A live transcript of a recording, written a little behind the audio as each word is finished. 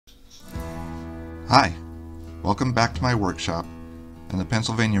Hi, welcome back to my workshop and the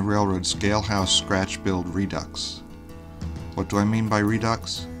Pennsylvania Railroad Scale House Scratch Build Redux. What do I mean by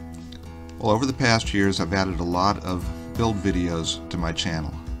Redux? Well, over the past years I've added a lot of build videos to my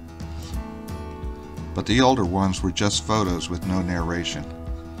channel. But the older ones were just photos with no narration.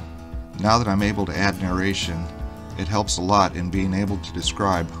 Now that I'm able to add narration, it helps a lot in being able to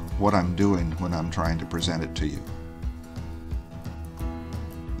describe what I'm doing when I'm trying to present it to you.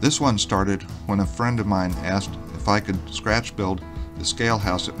 This one started when a friend of mine asked if I could scratch build the scale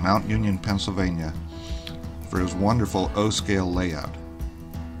house at Mount Union, Pennsylvania for his wonderful O-scale layout.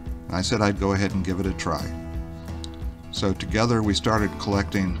 And I said I'd go ahead and give it a try. So together we started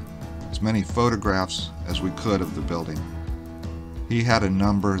collecting as many photographs as we could of the building. He had a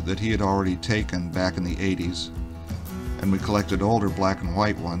number that he had already taken back in the 80s, and we collected older black and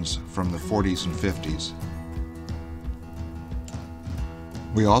white ones from the 40s and 50s.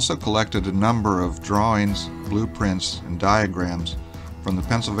 We also collected a number of drawings, blueprints, and diagrams from the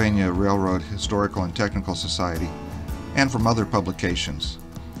Pennsylvania Railroad Historical and Technical Society and from other publications.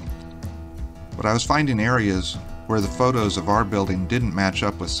 But I was finding areas where the photos of our building didn't match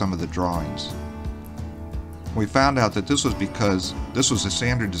up with some of the drawings. We found out that this was because this was a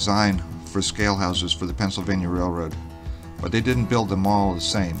standard design for scale houses for the Pennsylvania Railroad, but they didn't build them all the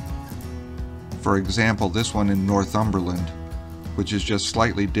same. For example, this one in Northumberland, which is just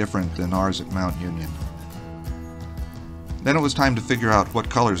slightly different than ours at Mount Union. Then it was time to figure out what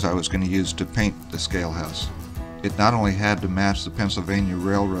colors I was going to use to paint the scale house. It not only had to match the Pennsylvania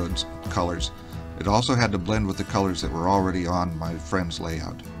Railroad's colors, it also had to blend with the colors that were already on my friend's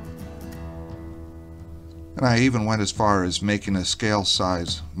layout. And I even went as far as making a scale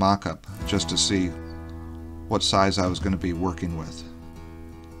size mock-up just to see what size I was going to be working with.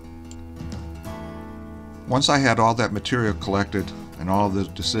 Once I had all that material collected and all of the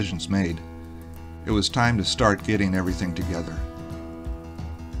decisions made, it was time to start getting everything together.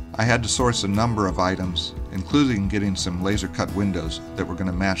 I had to source a number of items, including getting some laser cut windows that were going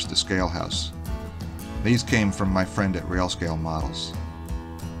to match the scale house. These came from my friend at Railscale Models.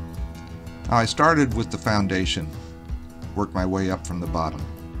 Now I started with the foundation, worked my way up from the bottom.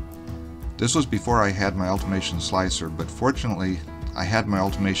 This was before I had my Ultimation slicer, but fortunately I had my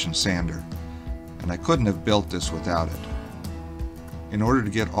Ultimation sander, and I couldn't have built this without it. In order to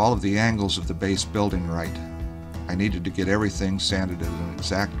get all of the angles of the base building right, I needed to get everything sanded at an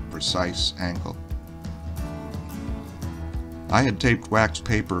exact, precise angle. I had taped wax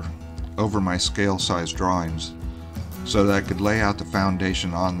paper over my scale size drawings so that I could lay out the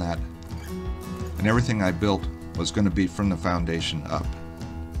foundation on that, and everything I built was going to be from the foundation up.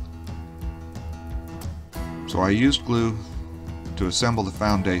 So I used glue to assemble the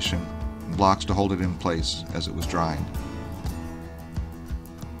foundation, blocks to hold it in place as it was drying.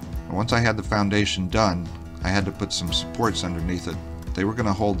 And once I had the foundation done, I had to put some supports underneath it. They were going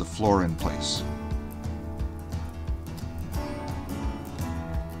to hold the floor in place.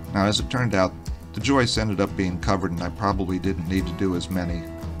 Now, as it turned out, the joists ended up being covered and I probably didn't need to do as many,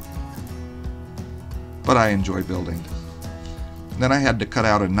 but I enjoy building. And then I had to cut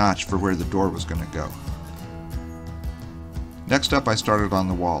out a notch for where the door was going to go. Next up, I started on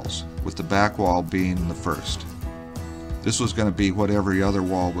the walls, with the back wall being the first. This was going to be what every other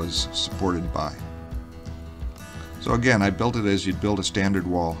wall was supported by. So again, I built it as you'd build a standard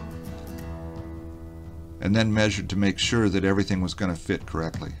wall, and then measured to make sure that everything was going to fit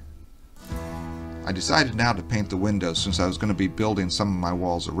correctly. I decided now to paint the windows since I was going to be building some of my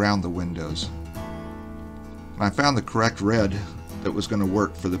walls around the windows. And I found the correct red that was going to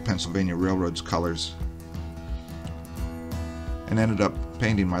work for the Pennsylvania Railroad's colors, and ended up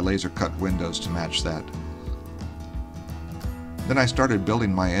painting my laser cut windows to match that. Then I started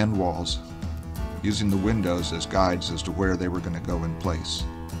building my end walls, using the windows as guides as to where they were going to go in place.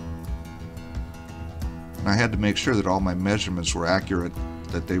 And I had to make sure that all my measurements were accurate,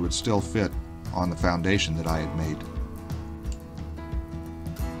 that they would still fit on the foundation that I had made.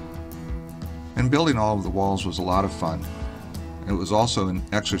 And building all of the walls was a lot of fun. It was also an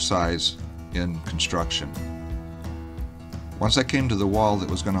exercise in construction. Once I came to the wall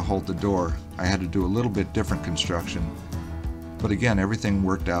that was going to hold the door, I had to do a little bit different construction, but again, everything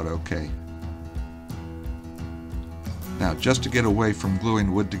worked out okay. Now, just to get away from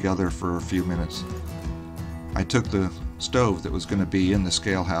gluing wood together for a few minutes, I took the stove that was going to be in the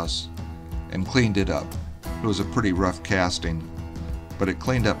scale house and cleaned it up. It was a pretty rough casting, but it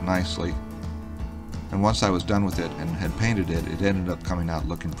cleaned up nicely, and once I was done with it and had painted it, it ended up coming out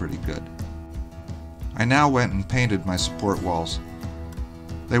looking pretty good. I now went and painted my support walls.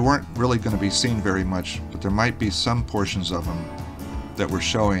 They weren't really going to be seen very much, but there might be some portions of them that were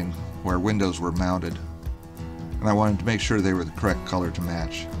showing where windows were mounted, and I wanted to make sure they were the correct color to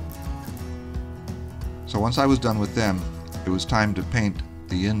match. So once I was done with them, it was time to paint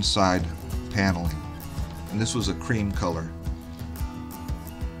the inside paneling, and this was a cream color.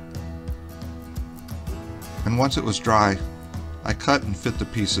 And once it was dry, I cut and fit the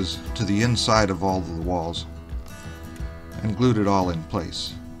pieces to the inside of all of the walls and glued it all in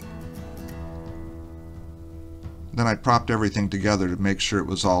place. Then I propped everything together to make sure it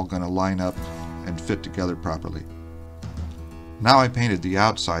was all going to line up and fit together properly. Now I painted the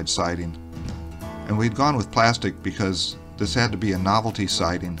outside siding, and we'd gone with plastic because this had to be a novelty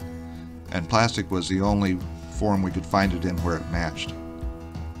siding, and plastic was the only form we could find it in where it matched.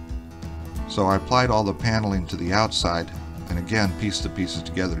 So I applied all the paneling to the outside and again pieced the pieces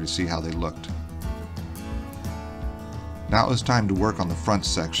together to see how they looked. Now it was time to work on the front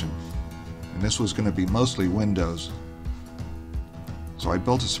section, and this was going to be mostly windows. So I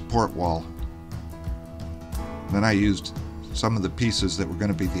built a support wall. Then I used some of the pieces that were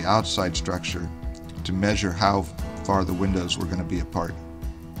going to be the outside structure to measure how far the windows were going to be apart.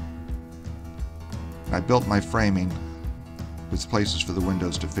 I built my framing with places for the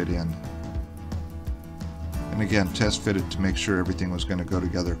windows to fit in. And again, test fitted to make sure everything was going to go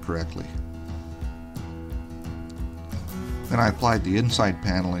together correctly. Then I applied the inside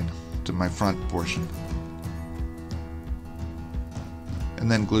paneling to my front portion, and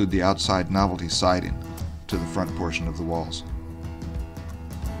then glued the outside novelty siding to the front portion of the walls.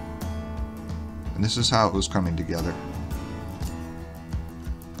 And this is how it was coming together.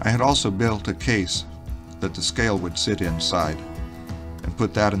 I had also built a case that the scale would sit inside, and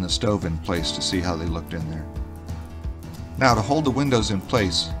put that in the stove in place to see how they looked in there. Now, to hold the windows in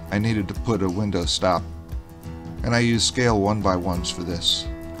place, I needed to put a window stop, and I used scale 1x1s for this.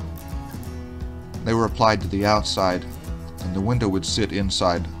 They were applied to the outside, and the window would sit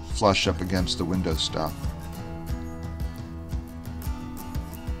inside, flush up against the window stop.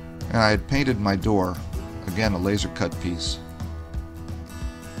 And I had painted my door, again a laser cut piece,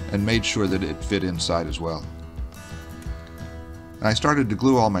 and made sure that it fit inside as well. And I started to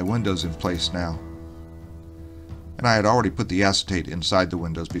glue all my windows in place now. And I had already put the acetate inside the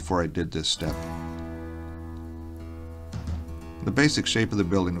windows before I did this step. The basic shape of the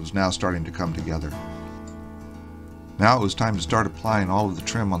building was now starting to come together. Now it was time to start applying all of the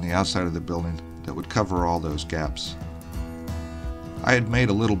trim on the outside of the building that would cover all those gaps. I had made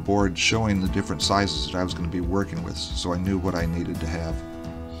a little board showing the different sizes that I was going to be working with, so I knew what I needed to have.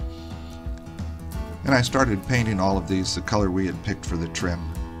 And I started painting all of these the color we had picked for the trim.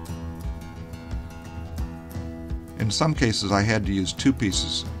 In some cases I had to use two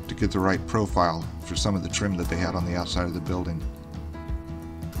pieces to get the right profile for some of the trim that they had on the outside of the building.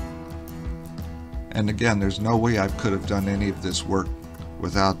 And again, there's no way I could have done any of this work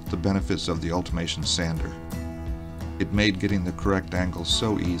without the benefits of the Ultimation sander. It made getting the correct angles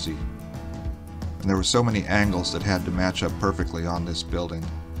so easy. And there were so many angles that had to match up perfectly on this building.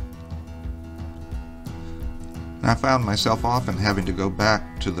 And I found myself often having to go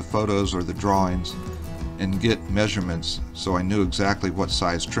back to the photos or the drawings and get measurements so I knew exactly what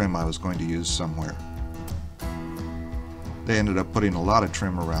size trim I was going to use somewhere. They ended up putting a lot of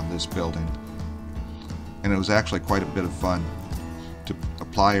trim around this building, and it was actually quite a bit of fun to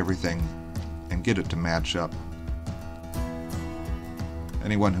apply everything and get it to match up.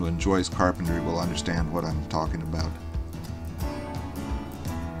 Anyone who enjoys carpentry will understand what I'm talking about.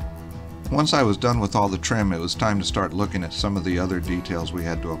 Once I was done with all the trim, it was time to start looking at some of the other details we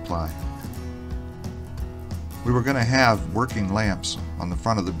had to apply. We were going to have working lamps on the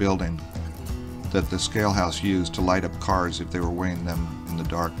front of the building that the scale house used to light up cars if they were weighing them in the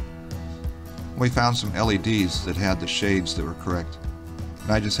dark. We found some LEDs that had the shades that were correct,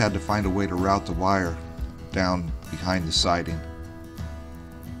 and I just had to find a way to route the wire down behind the siding.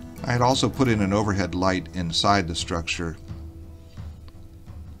 I had also put in an overhead light inside the structure,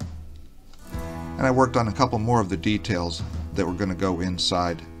 and I worked on a couple more of the details that were going to go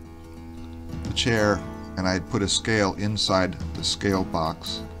inside the chair, and I had put a scale inside the scale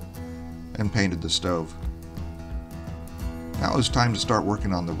box and painted the stove. Now it was time to start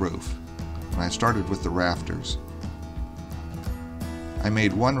working on the roof, and I started with the rafters. I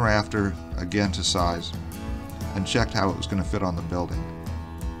made one rafter, again to size, and checked how it was going to fit on the building.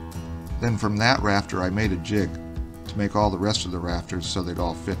 Then from that rafter I made a jig to make all the rest of the rafters so they'd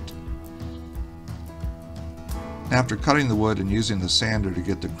all fit. After cutting the wood and using the sander to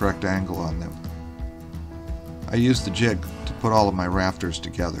get the correct angle on them, I used the jig to put all of my rafters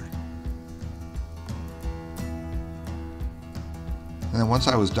together. And then once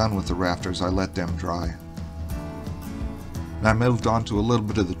I was done with the rafters, I let them dry. and I moved on to a little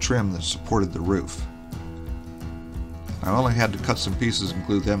bit of the trim that supported the roof. I only had to cut some pieces and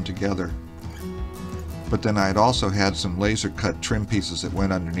glue them together, but then I had also had some laser cut trim pieces that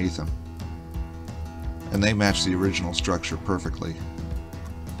went underneath them, and they matched the original structure perfectly.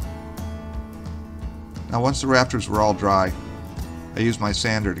 Now once the rafters were all dry, I used my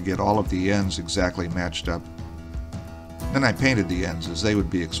sander to get all of the ends exactly matched up. Then I painted the ends as they would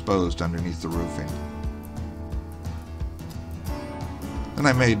be exposed underneath the roofing. Then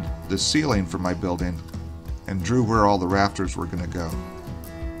I made the ceiling for my building and drew where all the rafters were going to go.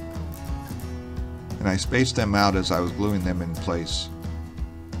 And I spaced them out as I was gluing them in place.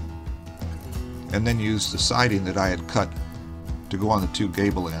 And then used the siding that I had cut to go on the two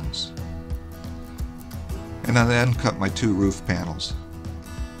gable ends. And I then cut my two roof panels.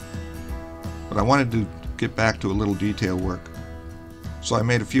 But I wanted to get back to a little detail work, so I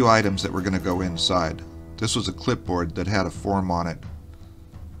made a few items that were going to go inside. This was a clipboard that had a form on it,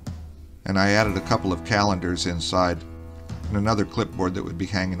 and I added a couple of calendars inside and another clipboard that would be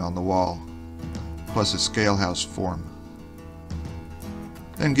hanging on the wall, plus a scale house form.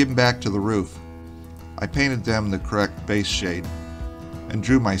 Then getting back to the roof, I painted them the correct base shade and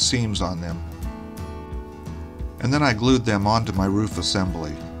drew my seams on them. And then I glued them onto my roof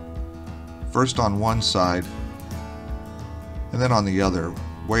assembly, first on one side and then on the other,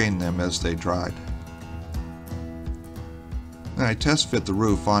 weighing them as they dried. Then I test fit the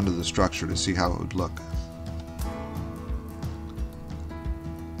roof onto the structure to see how it would look.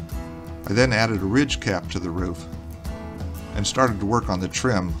 I then added a ridge cap to the roof and started to work on the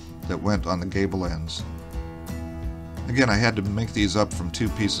trim that went on the gable ends. Again, I had to make these up from two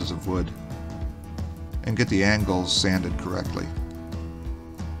pieces of wood and get the angles sanded correctly.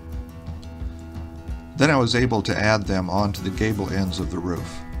 Then I was able to add them onto the gable ends of the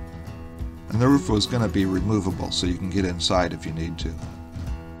roof. And the roof was going to be removable, so you can get inside if you need to.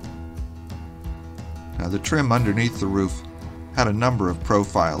 Now the trim underneath the roof had a number of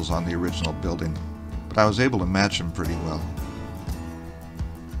profiles on the original building, but I was able to match them pretty well.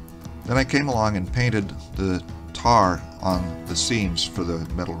 Then I came along and painted the tar on the seams for the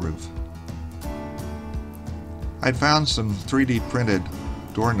metal roof. I'd found some 3D printed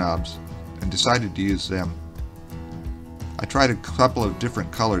doorknobs and decided to use them. I tried a couple of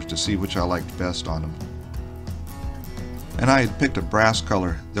different colors to see which I liked best on them. And I had picked a brass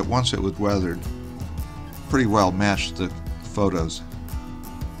color that once it was weathered pretty well matched the photos.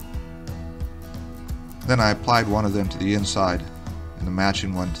 Then I applied one of them to the inside and the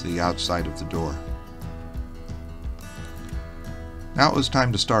matching one to the outside of the door. Now it was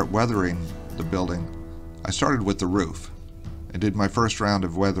time to start weathering the building. I started with the roof and did my first round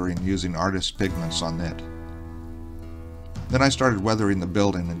of weathering using artist pigments on it. Then I started weathering the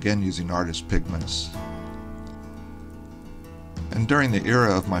building again using artist pigments. And during the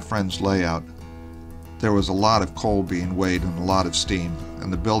era of my friend's layout, there was a lot of coal being weighed and a lot of steam,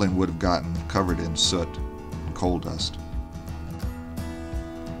 and the building would have gotten covered in soot and coal dust.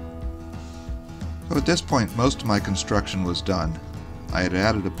 So at this point, most of my construction was done. I had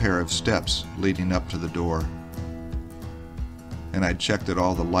added a pair of steps leading up to the door, and I'd checked that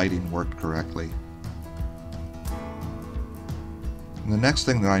all the lighting worked correctly. And the next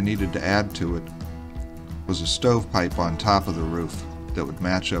thing that I needed to add to it was a stovepipe on top of the roof that would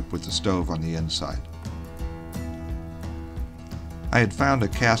match up with the stove on the inside. I had found a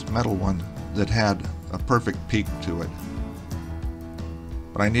cast metal one that had a perfect peak to it,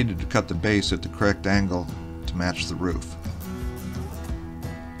 but I needed to cut the base at the correct angle to match the roof.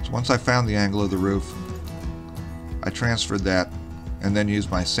 So once I found the angle of the roof, I transferred that and then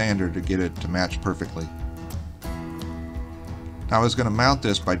used my sander to get it to match perfectly. Now I was going to mount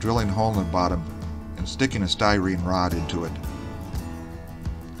this by drilling a hole in the bottom and sticking a styrene rod into it.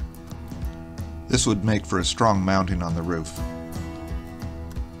 This would make for a strong mounting on the roof.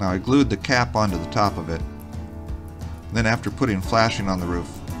 Now I glued the cap onto the top of it. Then after putting flashing on the roof,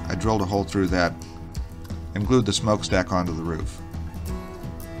 I drilled a hole through that and glued the smokestack onto the roof.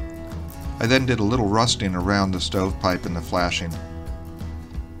 I then did a little rusting around the stovepipe and the flashing,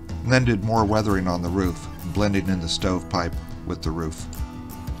 and then did more weathering on the roof, blending in the stovepipe with the roof,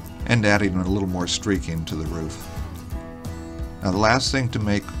 and adding a little more streaking to the roof. Now the last thing to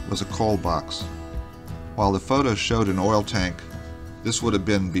make was a coal box. While the photos showed an oil tank, this would have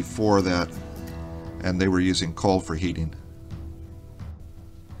been before that, and they were using coal for heating.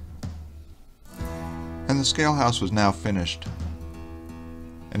 And the scale house was now finished,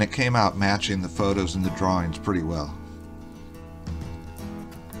 and it came out matching the photos and the drawings pretty well.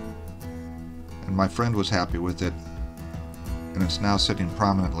 And my friend was happy with it, and it's now sitting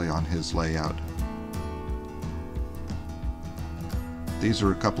prominently on his layout. These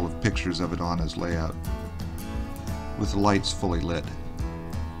are a couple of pictures of it on his layout, with the lights fully lit.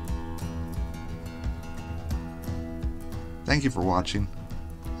 Thank you for watching.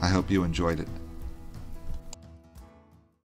 I hope you enjoyed it.